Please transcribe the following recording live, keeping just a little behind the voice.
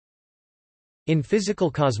In physical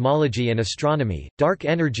cosmology and astronomy, dark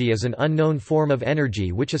energy is an unknown form of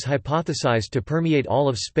energy which is hypothesized to permeate all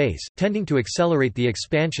of space, tending to accelerate the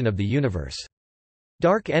expansion of the universe.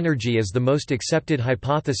 Dark energy is the most accepted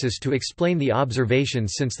hypothesis to explain the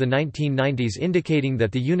observations since the 1990s indicating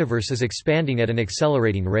that the universe is expanding at an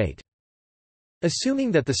accelerating rate.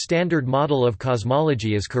 Assuming that the standard model of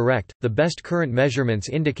cosmology is correct, the best current measurements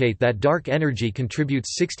indicate that dark energy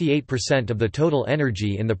contributes 68% of the total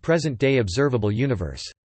energy in the present-day observable universe.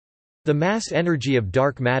 The mass energy of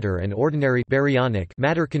dark matter and ordinary baryonic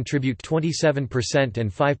matter contribute 27%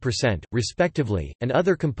 and 5%, respectively, and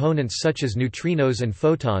other components such as neutrinos and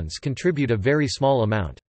photons contribute a very small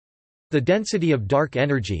amount. The density of dark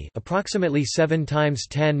energy, approximately 7 ×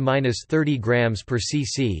 10⁻30 grams per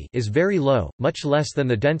cc, is very low, much less than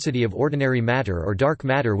the density of ordinary matter or dark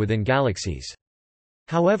matter within galaxies.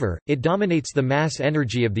 However, it dominates the mass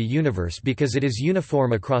energy of the universe because it is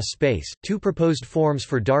uniform across space. Two proposed forms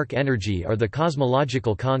for dark energy are the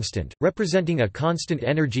cosmological constant, representing a constant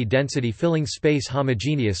energy density filling space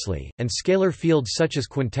homogeneously, and scalar fields such as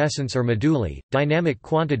quintessence or moduli, dynamic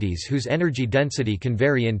quantities whose energy density can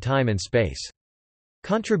vary in time and space.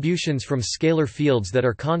 Contributions from scalar fields that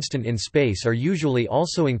are constant in space are usually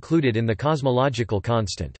also included in the cosmological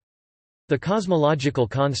constant. The cosmological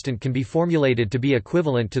constant can be formulated to be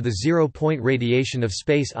equivalent to the zero-point radiation of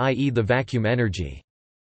space, i.e. the vacuum energy.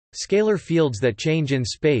 Scalar fields that change in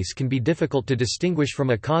space can be difficult to distinguish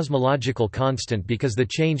from a cosmological constant because the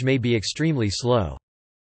change may be extremely slow.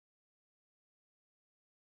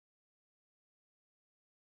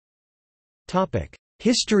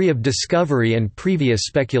 History of discovery and previous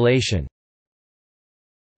speculation.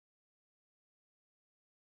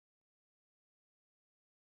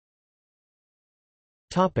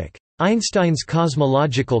 Einstein's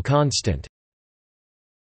cosmological constant.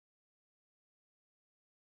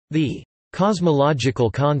 The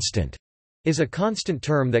cosmological constant is a constant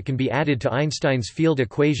term that can be added to Einstein's field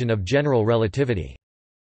equation of general relativity.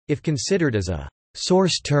 If considered as a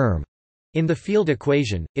source term in the field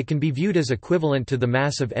equation, it can be viewed as equivalent to the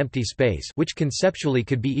mass of empty space, which conceptually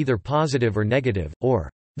could be either positive or negative, or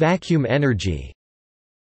vacuum energy.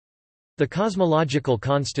 The cosmological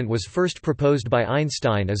constant was first proposed by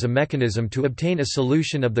Einstein as a mechanism to obtain a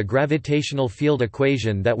solution of the gravitational field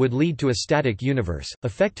equation that would lead to a static universe,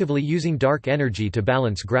 effectively using dark energy to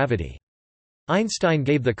balance gravity. Einstein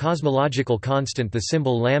gave the cosmological constant the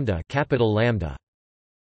symbol lambda, capital lambda.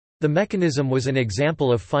 The mechanism was an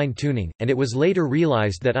example of fine-tuning, and it was later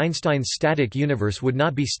realized that Einstein's static universe would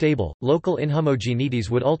not be stable. Local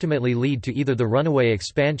inhomogeneities would ultimately lead to either the runaway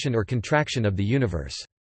expansion or contraction of the universe.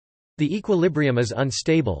 The equilibrium is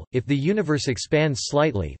unstable. If the universe expands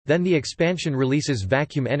slightly, then the expansion releases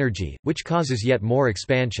vacuum energy, which causes yet more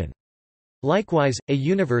expansion. Likewise, a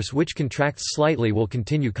universe which contracts slightly will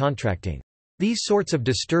continue contracting. These sorts of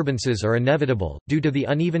disturbances are inevitable, due to the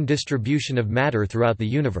uneven distribution of matter throughout the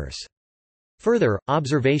universe. Further,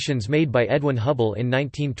 observations made by Edwin Hubble in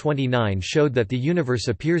 1929 showed that the universe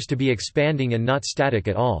appears to be expanding and not static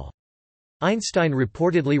at all. Einstein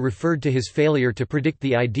reportedly referred to his failure to predict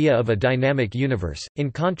the idea of a dynamic universe, in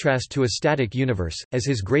contrast to a static universe, as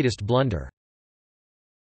his greatest blunder.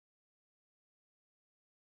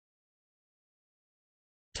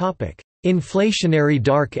 Inflationary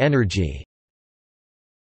dark energy.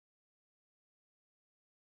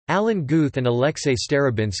 Alan Guth and Alexei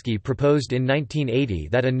Starobinsky proposed in 1980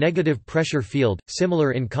 that a negative pressure field,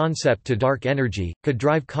 similar in concept to dark energy, could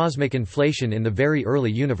drive cosmic inflation in the very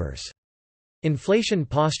early universe. Inflation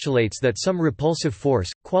postulates that some repulsive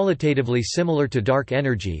force, qualitatively similar to dark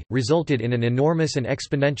energy, resulted in an enormous and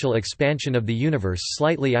exponential expansion of the universe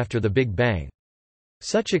slightly after the Big Bang.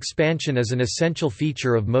 Such expansion is an essential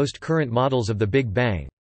feature of most current models of the Big Bang.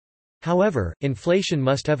 However, inflation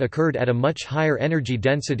must have occurred at a much higher energy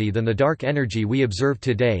density than the dark energy we observe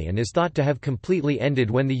today and is thought to have completely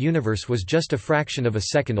ended when the universe was just a fraction of a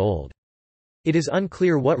second old. It is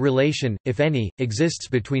unclear what relation, if any, exists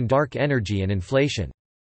between dark energy and inflation.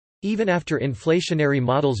 Even after inflationary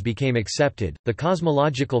models became accepted, the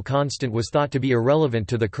cosmological constant was thought to be irrelevant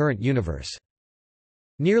to the current universe.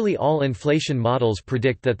 Nearly all inflation models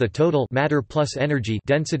predict that the total matter plus energy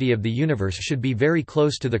density of the universe should be very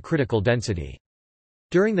close to the critical density.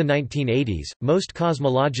 During the 1980s, most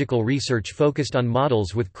cosmological research focused on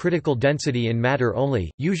models with critical density in matter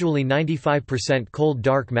only, usually 95% cold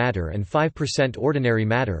dark matter and 5% ordinary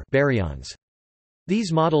matter baryons.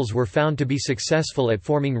 These models were found to be successful at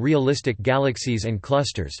forming realistic galaxies and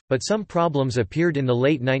clusters, but some problems appeared in the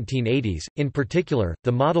late 1980s. In particular,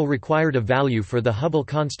 the model required a value for the Hubble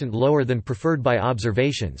constant lower than preferred by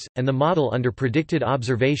observations, and the model under predicted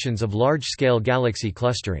observations of large-scale galaxy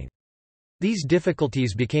clustering. These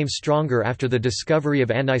difficulties became stronger after the discovery of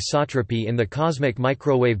anisotropy in the cosmic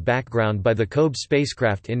microwave background by the COBE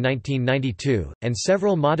spacecraft in 1992, and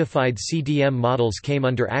several modified CDM models came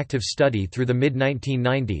under active study through the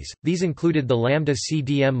mid-1990s. These included the lambda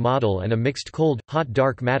CDM model and a mixed cold-hot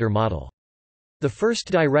dark matter model. The first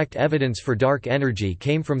direct evidence for dark energy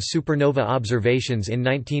came from supernova observations in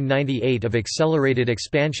 1998 of accelerated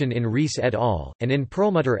expansion in Rees et al. And in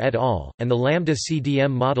Perlmutter et al., and the lambda CDM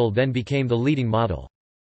model then became the leading model.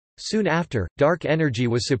 Soon after, dark energy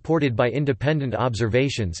was supported by independent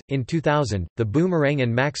observations. In 2000, the Boomerang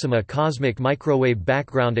and Maxima cosmic microwave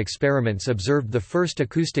background experiments observed the first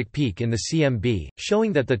acoustic peak in the CMB,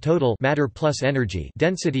 showing that the total matter plus energy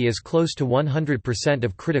density is close to 100%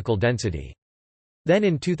 of critical density. Then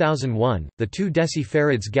in 2001, the 2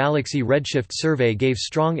 decifarads galaxy redshift survey gave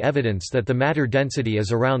strong evidence that the matter density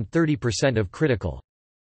is around 30% of critical.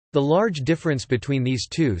 The large difference between these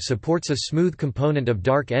two supports a smooth component of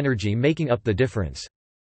dark energy making up the difference.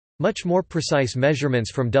 Much more precise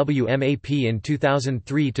measurements from WMAP in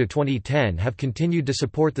 2003 to 2010 have continued to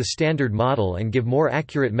support the Standard Model and give more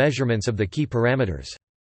accurate measurements of the key parameters.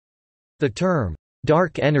 The term,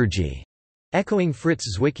 dark energy, echoing Fritz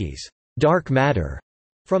Zwicky's dark matter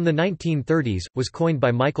from the 1930s, was coined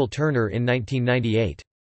by Michael Turner in 1998.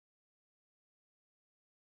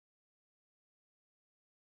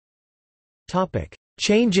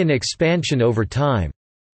 Change in expansion over time.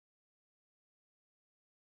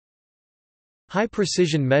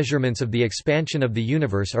 High-precision measurements of the expansion of the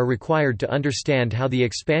universe are required to understand how the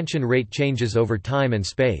expansion rate changes over time and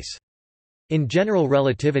space. In general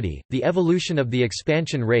relativity, the evolution of the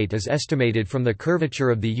expansion rate is estimated from the curvature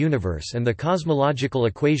of the universe and the cosmological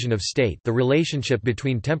equation of state, the relationship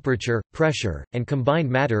between temperature, pressure, and combined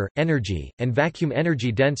matter, energy, and vacuum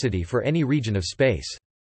energy density for any region of space.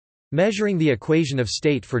 Measuring the equation of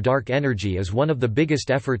state for dark energy is one of the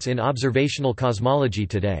biggest efforts in observational cosmology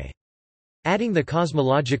today. Adding the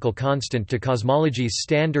cosmological constant to cosmology's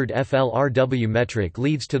standard FLRW metric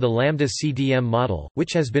leads to the lambda CDM model,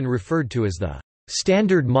 which has been referred to as the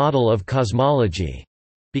standard model of cosmology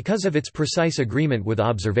because of its precise agreement with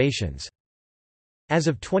observations. As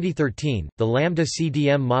of 2013, the lambda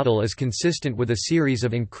CDM model is consistent with a series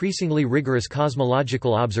of increasingly rigorous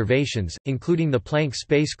cosmological observations, including the Planck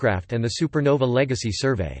spacecraft and the Supernova Legacy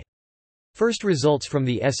Survey. First results from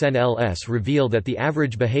the SNLS reveal that the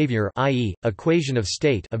average behavior, i.e., equation of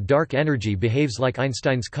state, of dark energy behaves like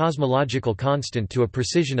Einstein's cosmological constant to a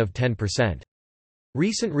precision of 10%.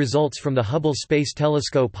 Recent results from the Hubble Space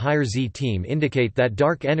Telescope Higher-Z team indicate that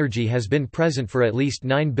dark energy has been present for at least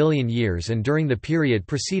 9 billion years and during the period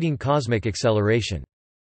preceding cosmic acceleration.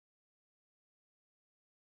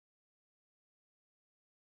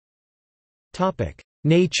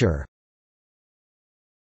 Nature.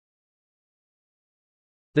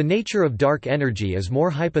 The nature of dark energy is more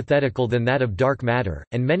hypothetical than that of dark matter,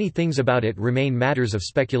 and many things about it remain matters of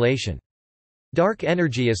speculation. Dark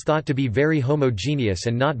energy is thought to be very homogeneous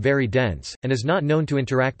and not very dense, and is not known to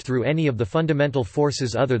interact through any of the fundamental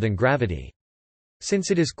forces other than gravity.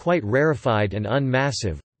 Since it is quite rarefied and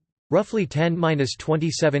unmassive—roughly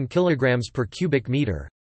 10⁻27 kg per cubic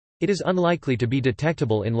meter—it is unlikely to be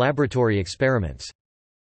detectable in laboratory experiments.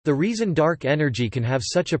 The reason dark energy can have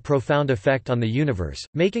such a profound effect on the universe,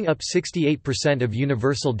 making up 68% of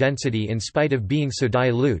universal density in spite of being so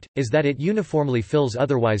dilute, is that it uniformly fills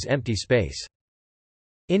otherwise empty space.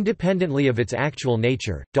 Independently of its actual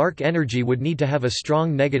nature, dark energy would need to have a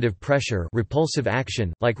strong negative pressure repulsive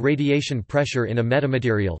action, like radiation pressure in a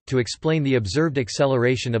metamaterial, to explain the observed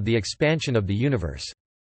acceleration of the expansion of the universe.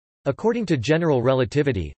 According to general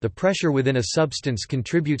relativity, the pressure within a substance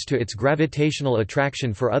contributes to its gravitational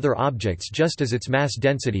attraction for other objects just as its mass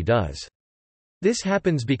density does. This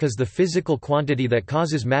happens because the physical quantity that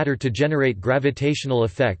causes matter to generate gravitational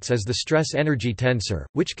effects is the stress-energy tensor,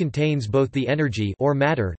 which contains both the energy or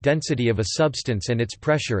matter density of a substance and its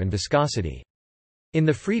pressure and viscosity. In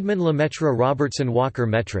the Friedmann-Lemaitre-Robertson-Walker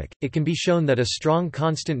metric, it can be shown that a strong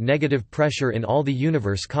constant negative pressure in all the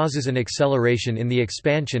universe causes an acceleration in the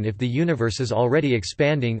expansion if the universe is already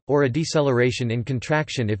expanding, or a deceleration in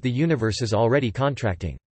contraction if the universe is already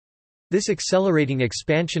contracting. This accelerating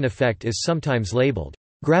expansion effect is sometimes labeled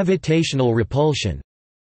gravitational repulsion.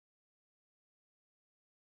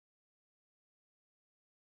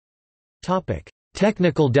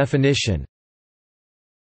 Technical definition.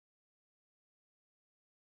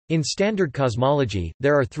 In standard cosmology,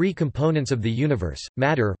 there are three components of the universe: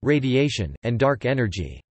 matter, radiation, and dark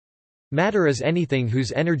energy. Matter is anything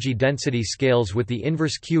whose energy density scales with the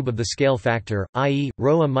inverse cube of the scale factor, i.e.,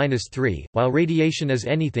 ρ(-3), while radiation is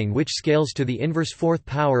anything which scales to the inverse fourth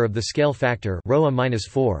power of the scale factor,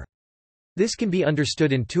 ρ(-4). This can be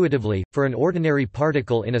understood intuitively. For an ordinary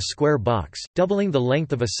particle in a square box, doubling the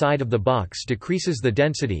length of a side of the box decreases the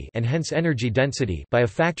density and hence energy density by a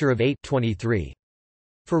factor of 8(23).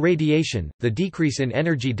 For radiation, the decrease in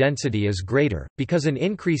energy density is greater, because an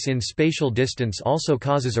increase in spatial distance also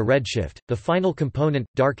causes a redshift. The final component,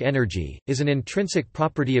 dark energy, is an intrinsic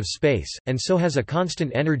property of space, and so has a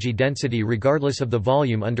constant energy density regardless of the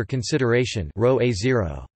volume under consideration,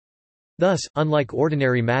 ρ(a)0. Thus, unlike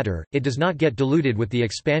ordinary matter, it does not get diluted with the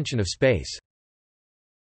expansion of space.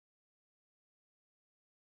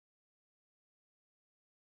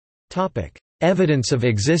 Evidence of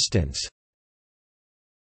existence.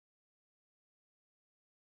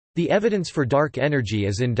 The evidence for dark energy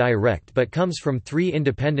is indirect but comes from three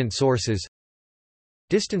independent sources: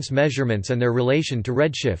 distance measurements and their relation to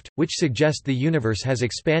redshift, which suggest the universe has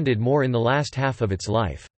expanded more in the last half of its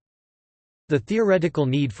life; the theoretical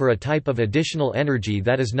need for a type of additional energy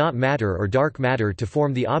that is not matter or dark matter to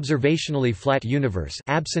form the observationally flat universe,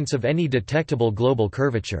 absence of any detectable global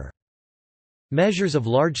curvature; measures of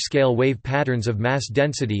large-scale wave patterns of mass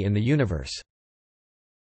density in the universe.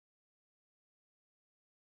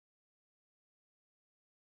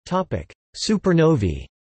 Supernovae.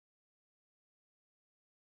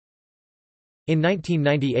 In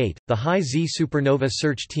 1998, the High Z supernova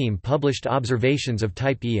search team published observations of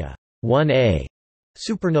type Ia 1a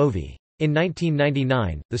supernovae. In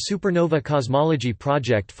 1999, the Supernova Cosmology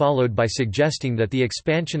project followed by suggesting that the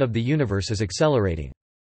expansion of the universe is accelerating.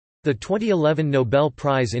 The 2011 Nobel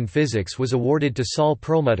Prize in Physics was awarded to Saul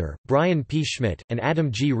Perlmutter, Brian P. Schmidt, and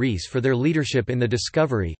Adam G. Rees for their leadership in the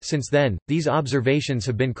discovery. Since then, these observations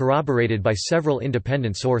have been corroborated by several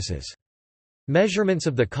independent sources. Measurements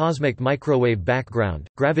of the cosmic microwave background,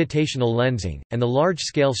 gravitational lensing, and the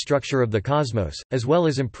large-scale structure of the cosmos, as well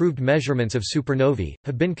as improved measurements of supernovae,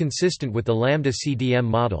 have been consistent with the lambda-CDM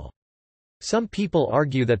model. Some people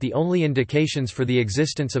argue that the only indications for the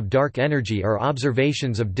existence of dark energy are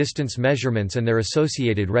observations of distance measurements and their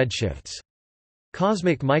associated redshifts.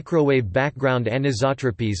 Cosmic microwave background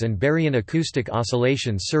anisotropies and baryon acoustic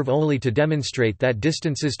oscillations serve only to demonstrate that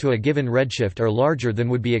distances to a given redshift are larger than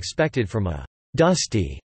would be expected from a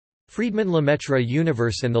dusty Friedmann-Lemaitre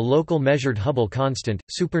universe, and the local measured Hubble constant.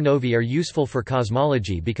 Supernovae are useful for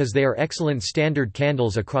cosmology because they are excellent standard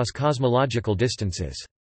candles across cosmological distances.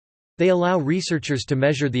 They allow researchers to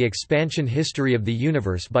measure the expansion history of the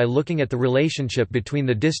universe by looking at the relationship between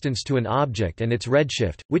the distance to an object and its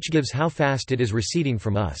redshift, which gives how fast it is receding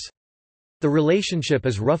from us. The relationship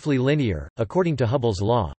is roughly linear, according to Hubble's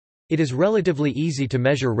law. It is relatively easy to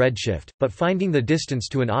measure redshift, but finding the distance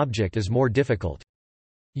to an object is more difficult.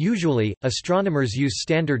 Usually, astronomers use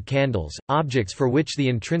standard candles, objects for which the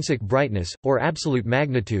intrinsic brightness, or absolute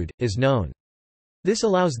magnitude, is known. This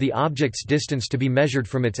allows the object's distance to be measured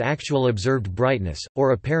from its actual observed brightness,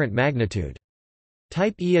 or apparent magnitude.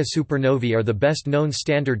 Type Ia supernovae are the best-known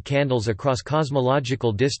standard candles across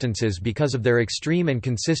cosmological distances because of their extreme and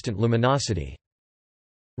consistent luminosity.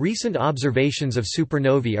 Recent observations of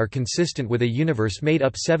supernovae are consistent with a universe made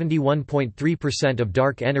up 71.3% of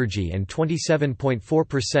dark energy and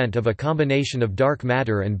 27.4% of a combination of dark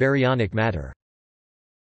matter and baryonic matter.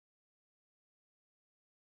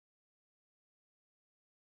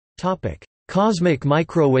 Cosmic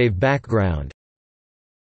microwave background.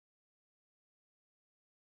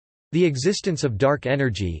 The existence of dark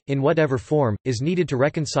energy, in whatever form, is needed to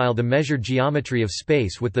reconcile the measured geometry of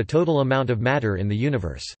space with the total amount of matter in the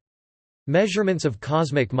universe. Measurements of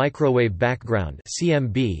cosmic microwave background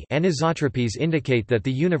 (CMB) anisotropies indicate that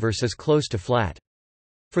the universe is close to flat.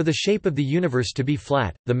 For the shape of the universe to be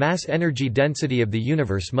flat, the mass-energy density of the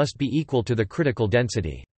universe must be equal to the critical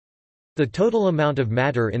density. The total amount of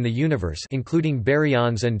matter in the universe, including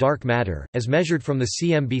baryons and dark matter, as measured from the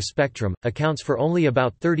CMB spectrum, accounts for only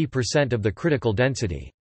about 30% of the critical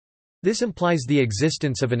density. This implies the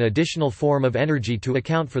existence of an additional form of energy to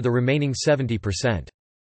account for the remaining 70%.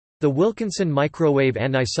 The Wilkinson Microwave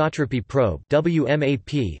Anisotropy Probe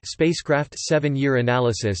 (WMAP) spacecraft 7-year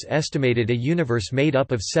analysis estimated a universe made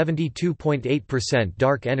up of 72.8%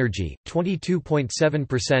 dark energy,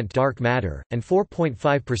 22.7% dark matter, and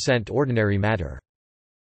 4.5% ordinary matter.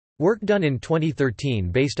 Work done in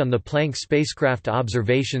 2013 based on the Planck spacecraft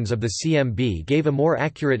observations of the CMB gave a more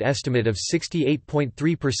accurate estimate of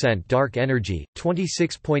 68.3% dark energy,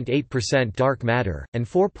 26.8% dark matter, and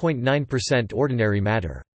 4.9% ordinary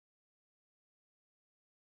matter.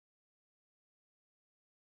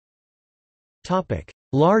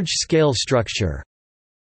 Large-scale structure.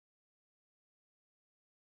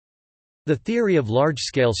 The theory of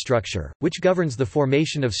large-scale structure, which governs the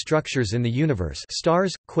formation of structures in the universe,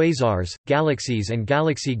 stars, quasars, galaxies and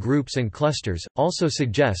galaxy groups and clusters, also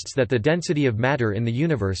suggests that the density of matter in the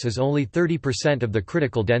universe is only 30% of the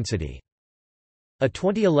critical density. A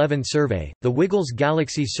 2011 survey, the Wiggles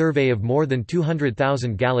Galaxy Survey of more than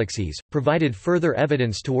 200,000 galaxies, provided further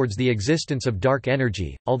evidence towards the existence of dark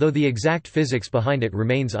energy, although the exact physics behind it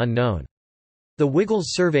remains unknown. The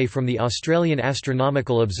Wiggles survey from the Australian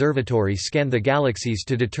Astronomical Observatory scanned the galaxies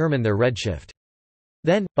to determine their redshift.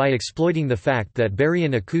 Then, by exploiting the fact that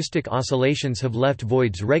baryon acoustic oscillations have left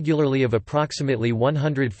voids regularly of approximately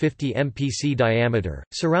 150 mpc diameter,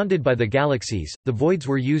 surrounded by the galaxies, the voids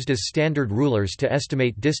were used as standard rulers to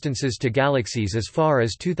estimate distances to galaxies as far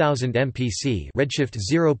as 2000 mpc, redshift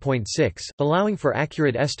 0.6, allowing for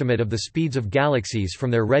accurate estimate of the speeds of galaxies from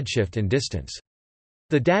their redshift and distance.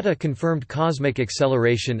 The data confirmed cosmic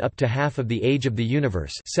acceleration up to half of the age of the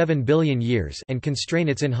universe, 7 billion years, and constrain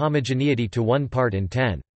its inhomogeneity to 1 part in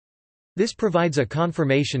 10. This provides a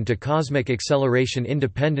confirmation to cosmic acceleration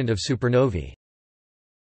independent of supernovae.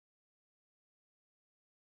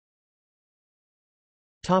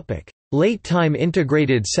 Topic: Late-time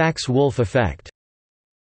integrated Sachs-Wolfe effect.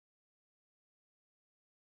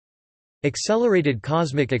 Accelerated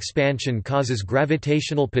cosmic expansion causes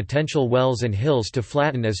gravitational potential wells and hills to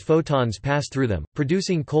flatten as photons pass through them,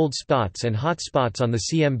 producing cold spots and hot spots on the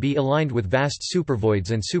CMB aligned with vast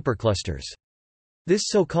supervoids and superclusters. This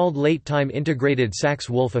so-called late-time integrated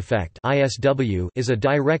Sachs-Wolfe effect (ISW) is a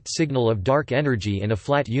direct signal of dark energy in a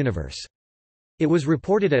flat universe. It was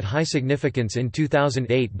reported at high significance in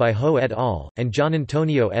 2008 by Ho et al. And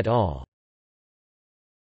Gianantonio et al.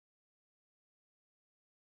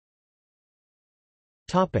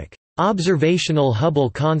 Observational Hubble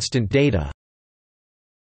constant data.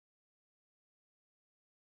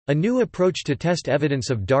 A new approach to test evidence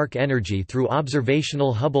of dark energy through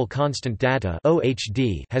observational Hubble constant data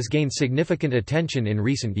 (OHD) has gained significant attention in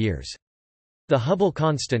recent years. The Hubble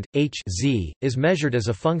constant, Hz, is measured as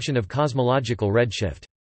a function of cosmological redshift.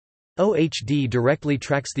 OHD directly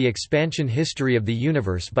tracks the expansion history of the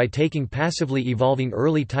universe by taking passively evolving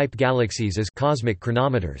early-type galaxies as cosmic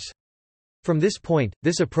chronometers. From this point,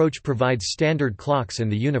 this approach provides standard clocks in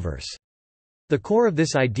the universe. The core of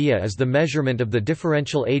this idea is the measurement of the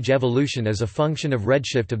differential age evolution as a function of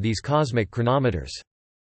redshift of these cosmic chronometers.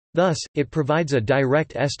 Thus, it provides a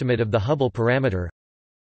direct estimate of the Hubble parameter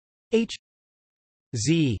h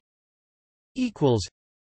z equals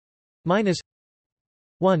minus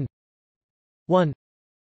 1 1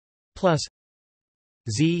 plus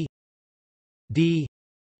z d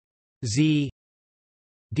z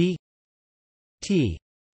d t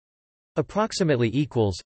approximately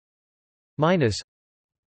equals minus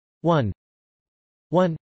 1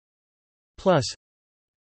 1 plus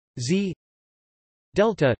z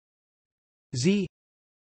delta z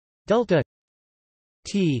delta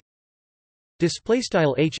t display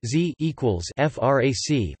style h z equals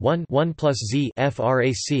frac 1 1 plus z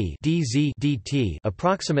frac dz dt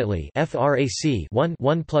approximately frac 1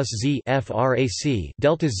 1 plus z frac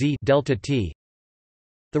delta z delta t.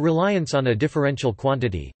 The reliance on a differential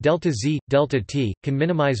quantity, delta z, delta t, can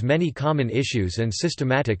minimize many common issues and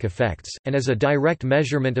systematic effects, and as a direct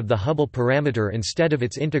measurement of the Hubble parameter instead of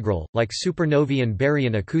its integral, like supernovae and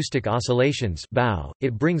baryon acoustic oscillations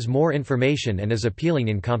it brings more information and is appealing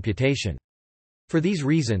in computation. For these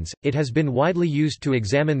reasons, it has been widely used to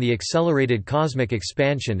examine the accelerated cosmic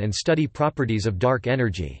expansion and study properties of dark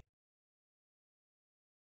energy.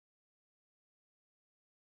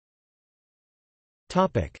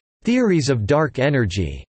 Theories of dark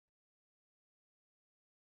energy.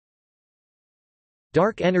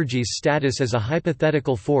 Dark energy's status as a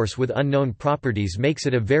hypothetical force with unknown properties makes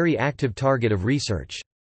it a very active target of research.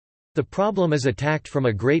 The problem is attacked from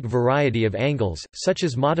a great variety of angles, such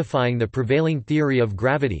as modifying the prevailing theory of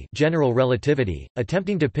gravity, general relativity,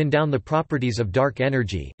 attempting to pin down the properties of dark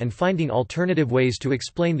energy, and finding alternative ways to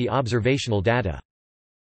explain the observational data.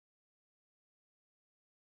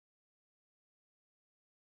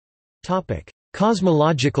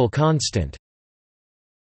 Cosmological constant.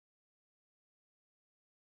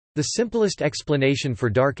 The simplest explanation for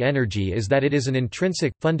dark energy is that it is an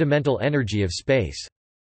intrinsic, fundamental energy of space.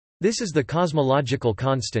 This is the cosmological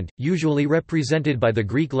constant, usually represented by the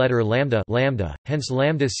Greek letter lambda, hence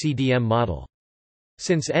lambda CDM model.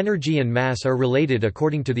 Since energy and mass are related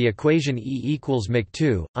according to the equation E equals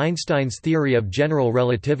mc2, Einstein's theory of general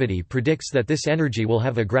relativity predicts that this energy will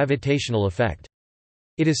have a gravitational effect.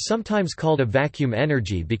 It is sometimes called a vacuum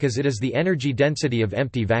energy because it is the energy density of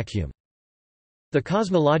empty vacuum. The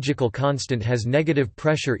cosmological constant has negative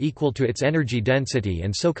pressure equal to its energy density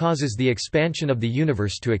and so causes the expansion of the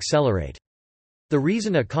universe to accelerate. The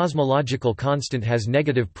reason a cosmological constant has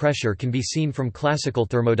negative pressure can be seen from classical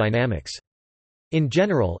thermodynamics. In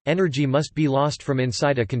general, energy must be lost from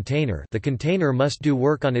inside a container. The container must do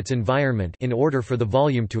work on its environment in order for the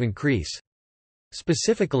volume to increase.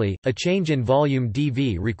 Specifically, a change in volume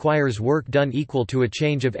dV requires work done equal to a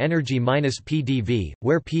change of energy minus P dV,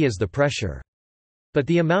 where P is the pressure. But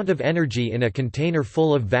the amount of energy in a container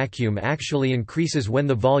full of vacuum actually increases when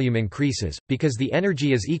the volume increases, because the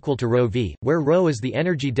energy is equal to ρV, where ρ is the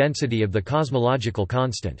energy density of the cosmological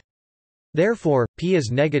constant. Therefore, P is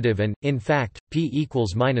negative and, in fact, P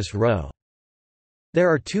equals minus ρ. There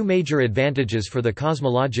are two major advantages for the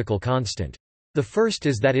cosmological constant. The first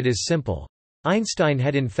is that it is simple. Einstein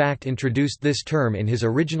had in fact introduced this term in his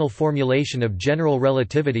original formulation of general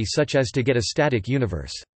relativity such as to get a static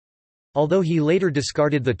universe. Although he later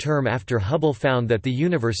discarded the term after Hubble found that the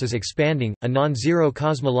universe is expanding, a non-zero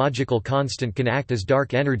cosmological constant can act as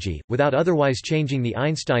dark energy, without otherwise changing the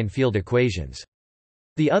Einstein field equations.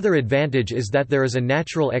 The other advantage is that there is a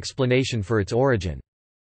natural explanation for its origin.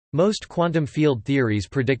 Most quantum field theories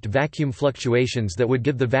predict vacuum fluctuations that would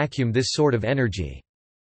give the vacuum this sort of energy.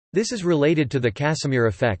 This is related to the Casimir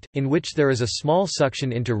effect, in which there is a small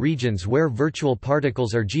suction into regions where virtual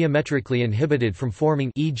particles are geometrically inhibited from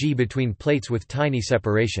forming, e.g. between plates with tiny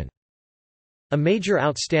separation. A major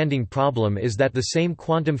outstanding problem is that the same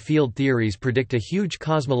quantum field theories predict a huge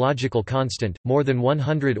cosmological constant, more than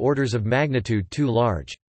 100 orders of magnitude too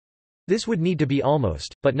large. This would need to be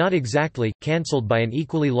almost, but not exactly, cancelled by an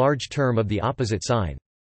equally large term of the opposite sign.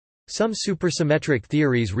 Some supersymmetric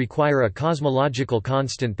theories require a cosmological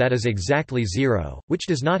constant that is exactly zero, which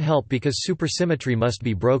does not help because supersymmetry must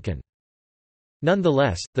be broken.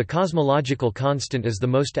 Nonetheless, the cosmological constant is the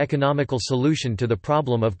most economical solution to the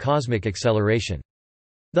problem of cosmic acceleration.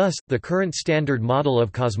 Thus, the current standard model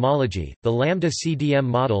of cosmology, the lambda-CDM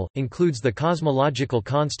model, includes the cosmological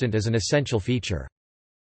constant as an essential feature.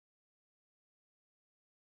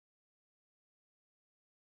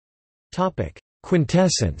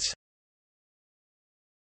 Quintessence.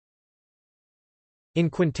 In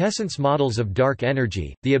quintessence models of dark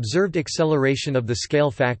energy, the observed acceleration of the scale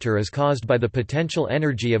factor is caused by the potential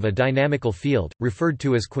energy of a dynamical field, referred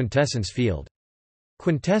to as quintessence field.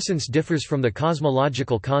 Quintessence differs from the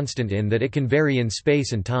cosmological constant in that it can vary in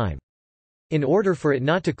space and time. In order for it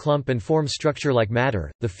not to clump and form structure like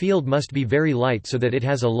matter, the field must be very light so that it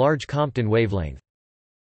has a large Compton wavelength.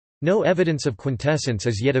 No evidence of quintessence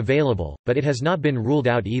is yet available, but it has not been ruled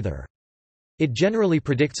out either. It generally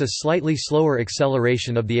predicts a slightly slower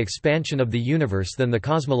acceleration of the expansion of the universe than the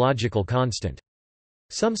cosmological constant.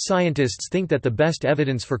 Some scientists think that the best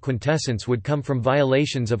evidence for quintessence would come from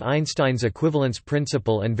violations of Einstein's equivalence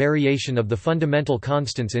principle and variation of the fundamental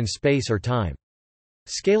constants in space or time.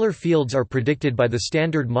 Scalar fields are predicted by the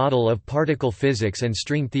standard model of particle physics and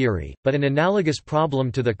string theory, but an analogous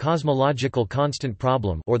problem to the cosmological constant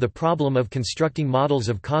problem, or the problem of constructing models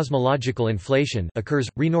of cosmological inflation, occurs.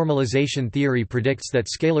 Renormalization theory predicts that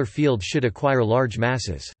scalar fields should acquire large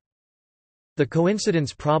masses. The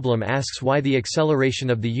coincidence problem asks why the acceleration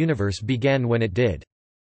of the universe began when it did.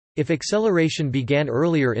 If acceleration began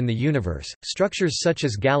earlier in the universe, structures such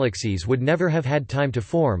as galaxies would never have had time to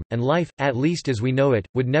form, and life, at least as we know it,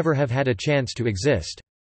 would never have had a chance to exist.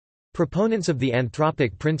 Proponents of the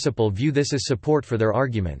anthropic principle view this as support for their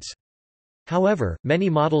arguments. However, many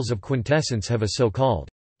models of quintessence have a so-called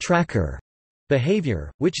tracker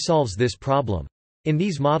behavior, which solves this problem. In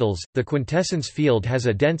these models, the quintessence field has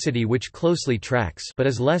a density which closely tracks but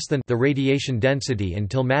is less than the radiation density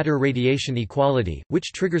until matter-radiation equality,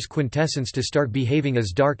 which triggers quintessence to start behaving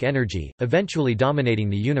as dark energy, eventually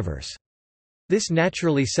dominating the universe. This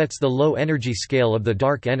naturally sets the low energy scale of the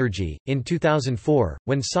dark energy. In 2004,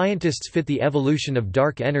 when scientists fit the evolution of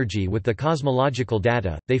dark energy with the cosmological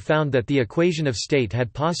data, they found that the equation of state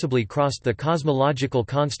had possibly crossed the cosmological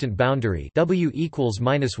constant boundary W equals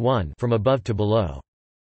 -1 from above to below.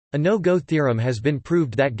 A no-go theorem has been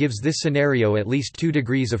proved that gives this scenario at least 2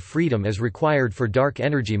 degrees of freedom as required for dark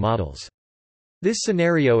energy models. This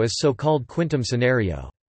scenario is so-called quantum scenario.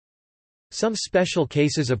 Some special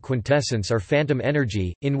cases of quintessence are phantom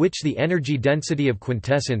energy, in which the energy density of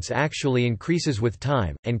quintessence actually increases with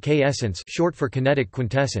time, and K-essence, short for kinetic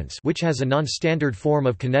quintessence, which has a non-standard form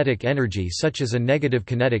of kinetic energy such as a negative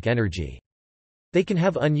kinetic energy. They can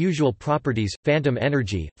have unusual properties. Phantom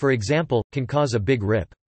energy, for example, can cause a big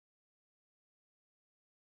rip.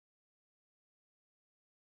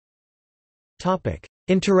 Topic: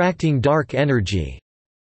 Interacting dark energy.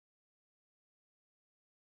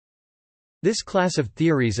 This class of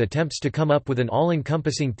theories attempts to come up with an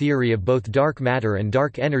all-encompassing theory of both dark matter and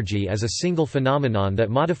dark energy as a single phenomenon that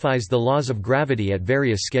modifies the laws of gravity at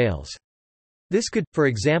various scales. This could, for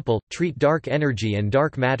example, treat dark energy and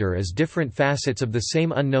dark matter as different facets of the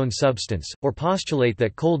same unknown substance, or postulate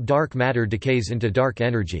that cold dark matter decays into dark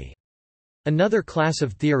energy. Another class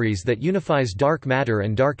of theories that unifies dark matter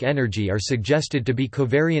and dark energy are suggested to be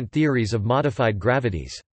covariant theories of modified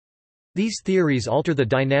gravities. These theories alter the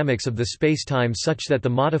dynamics of the spacetime such that the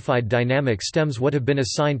modified dynamic stems would have been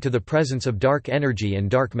assigned to the presence of dark energy and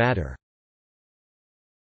dark matter.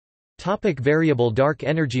 Variable dark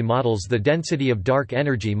energy models. The density of dark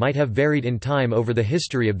energy might have varied in time over the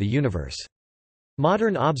history of the universe.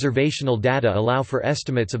 Modern observational data allow for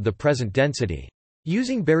estimates of the present density.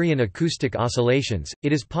 Using baryon acoustic oscillations,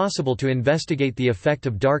 it is possible to investigate the effect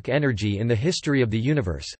of dark energy in the history of the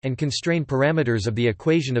universe, and constrain parameters of the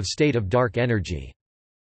equation of state of dark energy.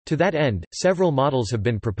 To that end, several models have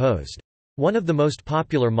been proposed. One of the most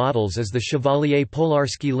popular models is the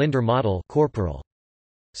Chevalier-Polarsky-Linder model corporal.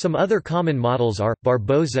 Some other common models are,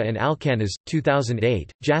 Barboza and Alcaraz,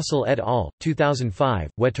 2008, Jassel et al.,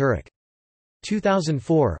 2005, Weturek.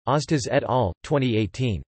 2004, Ostas et al.,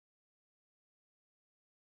 2018.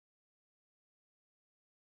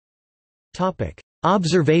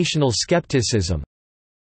 Observational skepticism.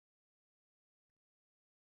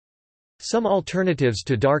 Some alternatives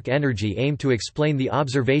to dark energy aim to explain the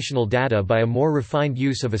observational data by a more refined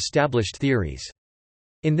use of established theories.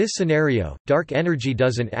 In this scenario, dark energy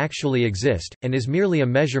doesn't actually exist, and is merely a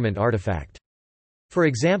measurement artifact. For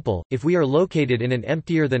example, if we are located in an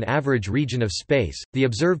emptier-than-average region of space, the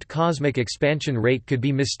observed cosmic expansion rate could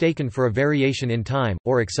be mistaken for a variation in time,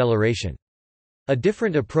 or acceleration. A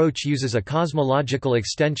different approach uses a cosmological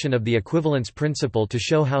extension of the equivalence principle to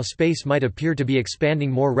show how space might appear to be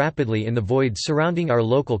expanding more rapidly in the voids surrounding our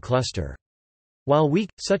local cluster. While weak,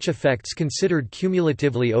 such effects considered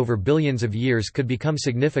cumulatively over billions of years could become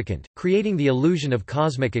significant, creating the illusion of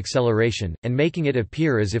cosmic acceleration, and making it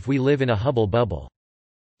appear as if we live in a Hubble bubble.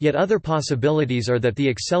 Yet other possibilities are that the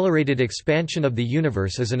accelerated expansion of the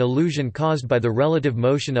universe is an illusion caused by the relative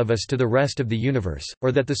motion of us to the rest of the universe,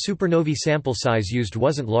 or that the supernovae sample size used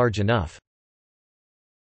wasn't large enough.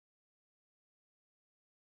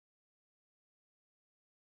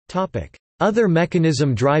 Other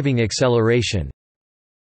mechanism driving acceleration.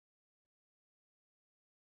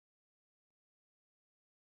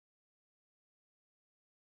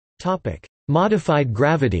 Modified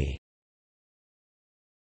gravity.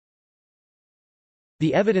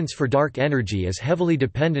 The evidence for dark energy is heavily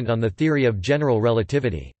dependent on the theory of general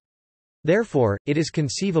relativity. Therefore, it is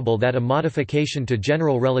conceivable that a modification to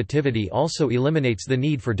general relativity also eliminates the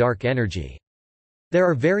need for dark energy. There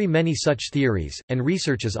are very many such theories, and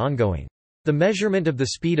research is ongoing. The measurement of the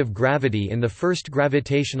speed of gravity in the first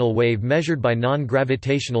gravitational wave measured by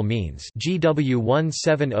non-gravitational means GW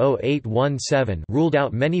 170817 ruled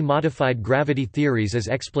out many modified gravity theories as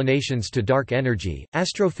explanations to dark energy.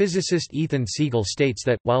 Astrophysicist Ethan Siegel states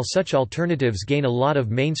that, while such alternatives gain a lot of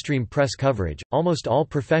mainstream press coverage, almost all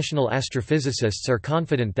professional astrophysicists are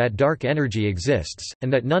confident that dark energy exists,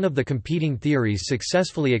 and that none of the competing theories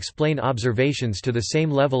successfully explain observations to the same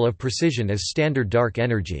level of precision as standard dark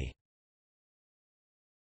energy.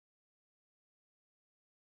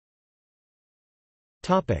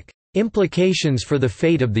 Implications for the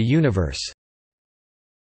fate of the universe.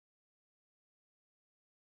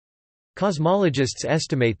 Cosmologists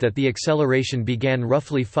estimate that the acceleration began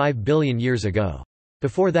roughly 5 billion years ago.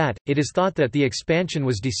 Before that, it is thought that the expansion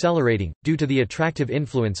was decelerating, due to the attractive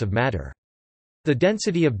influence of matter. The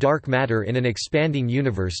density of dark matter in an expanding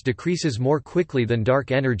universe decreases more quickly than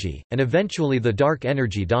dark energy, and eventually the dark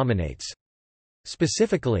energy dominates.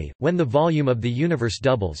 Specifically, when the volume of the universe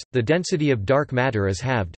doubles, the density of dark matter is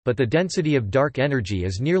halved, but the density of dark energy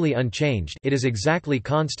is nearly unchanged. It is exactly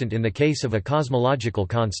constant in the case of a cosmological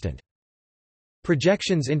constant.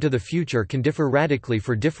 Projections into the future can differ radically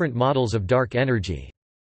for different models of dark energy.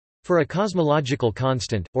 For a cosmological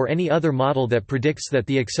constant, or any other model that predicts that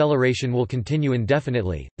the acceleration will continue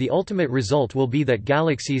indefinitely, the ultimate result will be that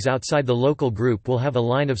galaxies outside the local group will have a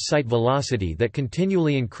line-of-sight velocity that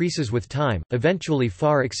continually increases with time, eventually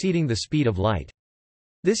far exceeding the speed of light.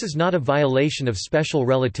 This is not a violation of special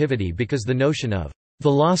relativity because the notion of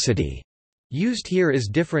velocity used here is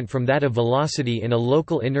different from that of velocity in a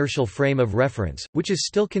local inertial frame of reference, which is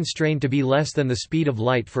still constrained to be less than the speed of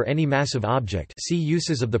light for any massive object. See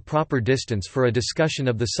uses of the proper distance for a discussion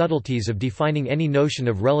of the subtleties of defining any notion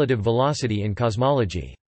of relative velocity in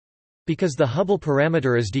cosmology. Because the Hubble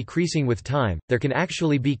parameter is decreasing with time, there can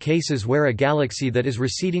actually be cases where a galaxy that is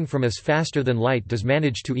receding from us faster than light does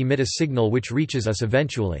manage to emit a signal which reaches us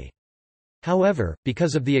eventually. However,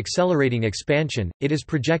 because of the accelerating expansion, it is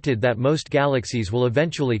projected that most galaxies will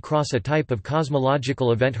eventually cross a type of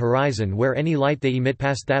cosmological event horizon where any light they emit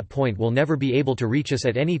past that point will never be able to reach us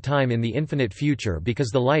at any time in the infinite future because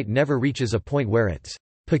the light never reaches a point where its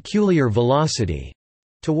peculiar velocity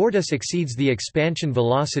toward us exceeds the expansion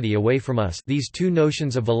velocity away from us. These two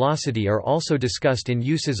notions of velocity are also discussed in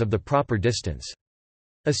uses of the proper distance.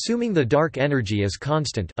 Assuming the dark energy is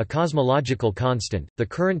constant, a cosmological constant, the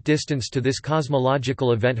current distance to this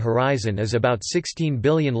cosmological event horizon is about 16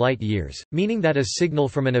 billion light-years, meaning that a signal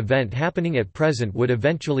from an event happening at present would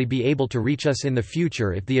eventually be able to reach us in the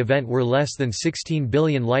future if the event were less than 16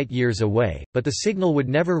 billion light-years away, but the signal would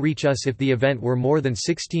never reach us if the event were more than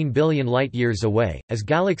 16 billion light-years away. As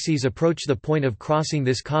galaxies approach the point of crossing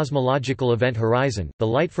this cosmological event horizon, the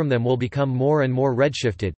light from them will become more and more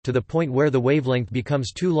redshifted, to the point where the wavelength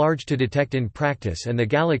becomes too large to detect in practice and the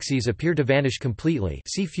galaxies appear to vanish completely.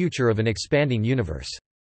 See Future of an Expanding Universe.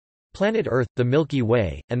 Planet Earth, the Milky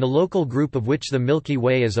Way, and the local group of which the Milky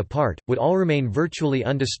Way is a part, would all remain virtually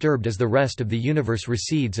undisturbed as the rest of the universe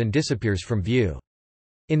recedes and disappears from view.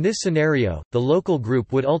 In this scenario, the local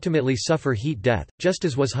group would ultimately suffer heat death, just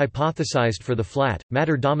as was hypothesized for the flat,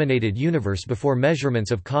 matter-dominated universe before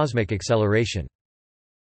measurements of cosmic acceleration.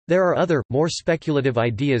 There are other, more speculative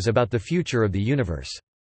ideas about the future of the universe.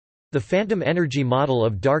 The phantom energy model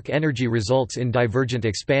of dark energy results in divergent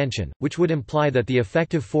expansion, which would imply that the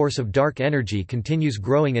effective force of dark energy continues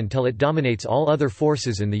growing until it dominates all other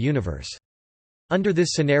forces in the universe. Under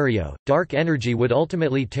this scenario, dark energy would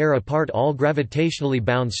ultimately tear apart all gravitationally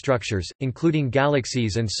bound structures, including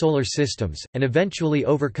galaxies and solar systems, and eventually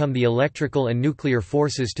overcome the electrical and nuclear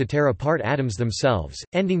forces to tear apart atoms themselves,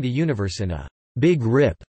 ending the universe in a Big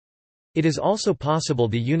Rip. It is also possible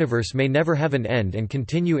the universe may never have an end and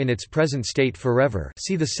continue in its present state forever.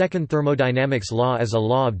 See the second thermodynamics law as a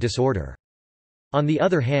law of disorder. On the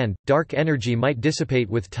other hand, dark energy might dissipate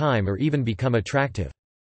with time or even become attractive.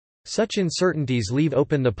 Such uncertainties leave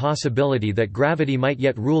open the possibility that gravity might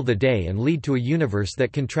yet rule the day and lead to a universe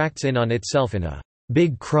that contracts in on itself in a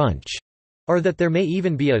big crunch. Or that there may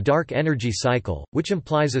even be a dark energy cycle, which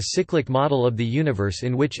implies a cyclic model of the universe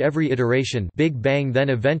in which every iteration Big Bang then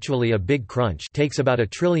eventually a big crunch takes about a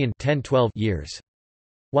trillion 10-12 years.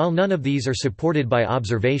 While none of these are supported by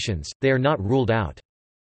observations, they are not ruled out.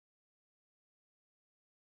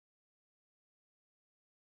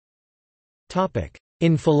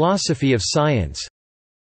 In philosophy of science.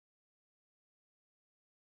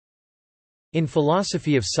 In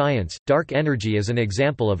philosophy of science, dark energy is an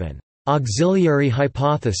example of an auxiliary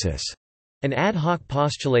hypothesis, an ad hoc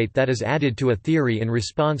postulate that is added to a theory in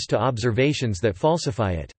response to observations that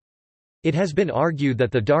falsify it. It has been argued that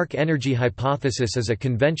the dark energy hypothesis is a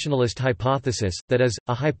conventionalist hypothesis, that is,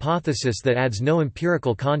 a hypothesis that adds no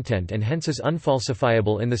empirical content and hence is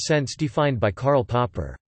unfalsifiable in the sense defined by Karl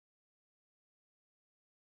Popper.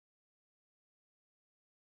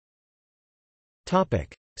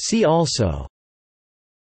 See also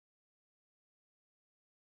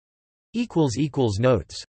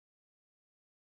Notes